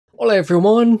Hello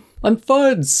everyone, I'm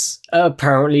FUDZ.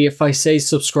 Apparently if I say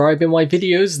subscribe in my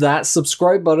videos, that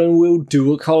subscribe button will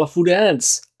do a colourful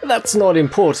dance. That's not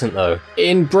important though.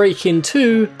 In Breaking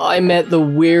 2, I met the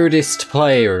weirdest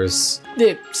players.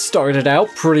 It started out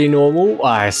pretty normal.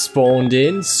 I spawned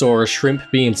in, saw a shrimp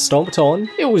being stomped on.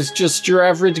 It was just your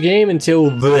average game until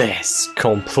this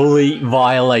complete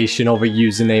violation of a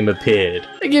username appeared.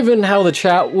 Given how the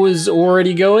chat was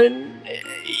already going,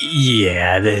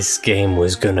 yeah, this game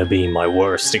was gonna be my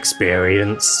worst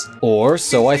experience. Or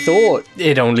so I thought.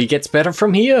 It only gets better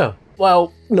from here.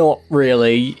 Well, not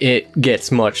really. It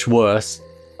gets much worse.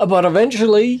 But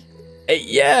eventually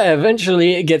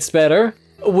it gets better.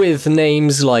 With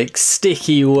names like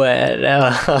Sticky Wet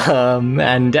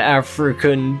and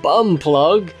African Bum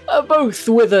Plug, both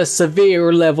with a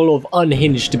severe level of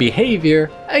unhinged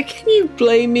behavior. Can you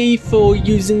blame me for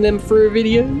using them for a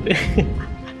video?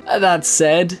 That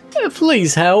said,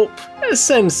 please help.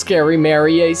 Send Scary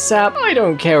Mary ASAP. I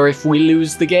don't care if we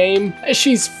lose the game.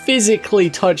 She's physically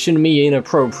touching me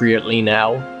inappropriately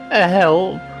now.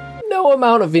 Help. No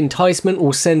amount of enticement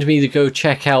will send me to go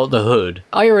check out the hood.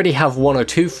 I already have 1 or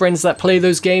 2 friends that play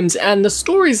those games, and the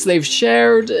stories they've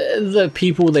shared, the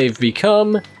people they've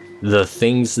become, the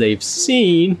things they've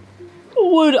seen,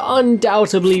 would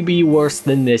undoubtedly be worse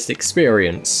than this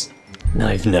experience.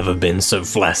 I've never been so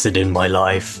flaccid in my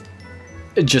life.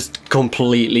 Just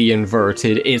completely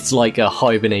inverted, it's like a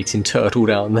hibernating turtle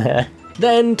down there.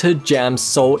 Then, to jam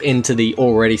salt into the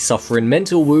already suffering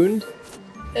mental wound,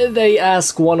 they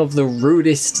ask one of the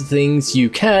rudest things you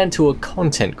can to a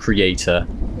content creator.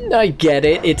 I get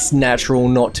it, it's natural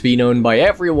not to be known by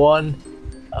everyone,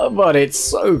 but it's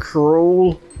so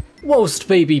cruel. Whilst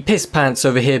baby Piss Pants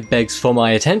over here begs for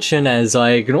my attention as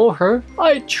I ignore her,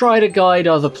 I try to guide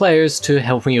other players to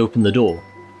help me open the door.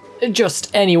 Just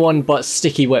anyone but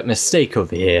Sticky Wet Mistake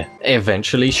over here.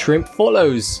 Eventually Shrimp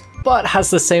follows, but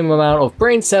has the same amount of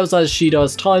brain cells as she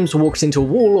does times walks into a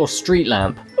wall or street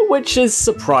lamp, which is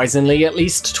surprisingly at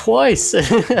least twice.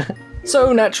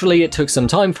 So naturally it took some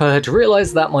time for her to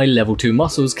realise that my level 2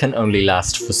 muscles can only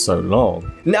last for so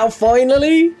long. Now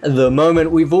finally, the moment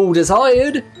we've all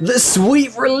desired, the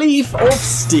sweet relief of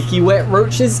Sticky Wet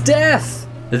Roach's death!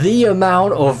 The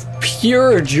amount of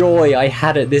pure joy I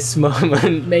had at this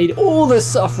moment made all the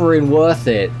suffering worth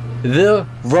it. The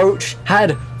roach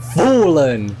had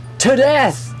fallen to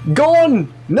death!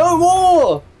 Gone! No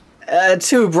more!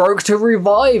 Too broke to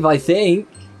revive, I think.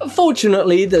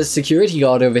 Fortunately, the security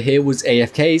guard over here was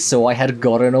AFK, so I had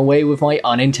gotten away with my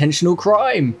unintentional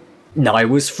crime. I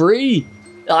was free.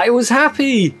 I was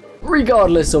happy.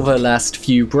 Regardless of her last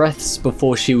few breaths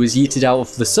before she was yeeted out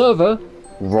of the server,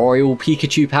 Royal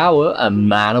Pikachu Power, a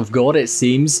man of God it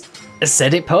seems,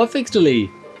 said it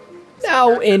perfectly.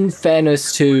 Now, in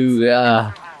fairness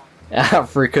to,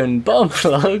 African Bum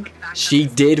Plug, she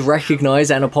did recognize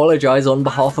and apologize on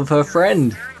behalf of her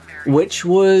friend, which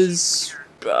was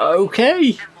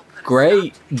okay,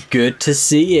 great, good to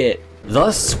see it.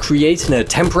 Thus creating a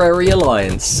temporary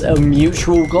alliance, a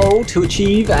mutual goal to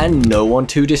achieve and no one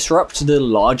to disrupt the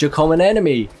larger common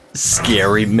enemy.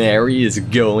 Scary Mary is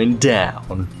going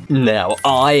down. Now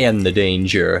I am the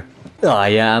danger. I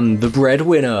am the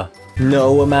breadwinner.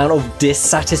 No amount of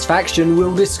dissatisfaction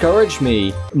will discourage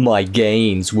me. My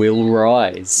gains will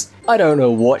rise. I don't know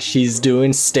what she's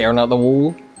doing staring at the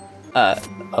wall.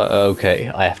 Okay,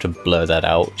 I have to blur that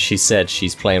out. She said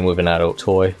she's playing with an adult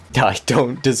toy. I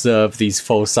don't deserve these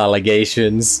false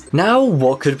allegations. Now,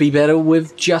 what could be better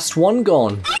with just one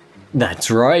gone?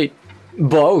 That's right,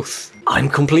 both. I'm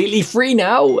completely free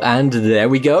now, and there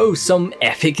we go, some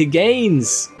epic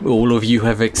gains. All of you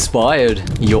have expired.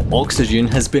 Your oxygen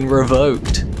has been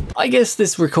revoked. I guess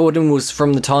this recording was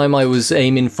from the time I was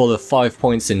aiming for the 5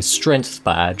 points in strength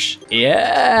badge.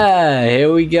 Yeah,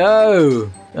 here we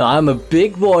go. I'm a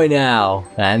big boy now,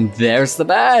 and there's the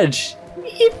badge.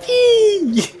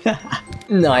 Yippee!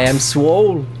 I am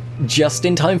swole, just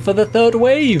in time for the 3rd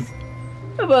wave.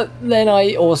 But then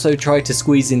I also tried to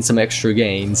squeeze in some extra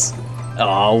gains.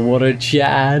 Oh, what a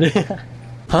Chad.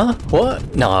 Huh?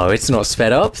 What? No, it's not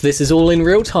sped up. This is all in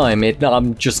real time.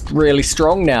 I'm just really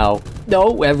strong now.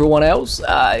 No, everyone else?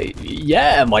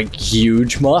 Yeah, my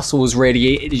huge muscles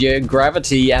radiate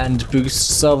gravity and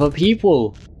boosts other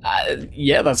people.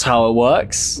 Yeah, that's how it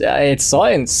works. It's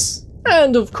science.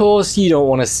 And of course, you don't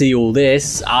want to see all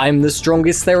this. I'm the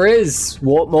strongest there is.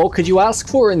 What more could you ask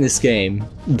for in this game?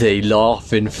 They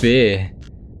laugh in fear.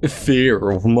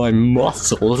 Fear of my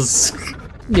muscles.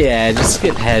 Yeah, just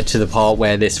skip ahead to the part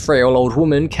where this frail old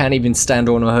woman can't even stand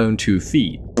on her own 2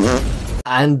 feet.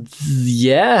 And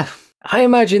yeah, I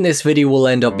imagine this video will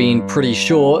end up being pretty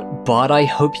short, but I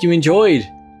hope you enjoyed.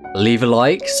 Leave a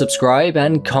like, subscribe,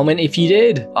 and comment if you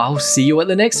did. I'll see you at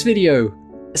the next video.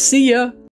 See ya!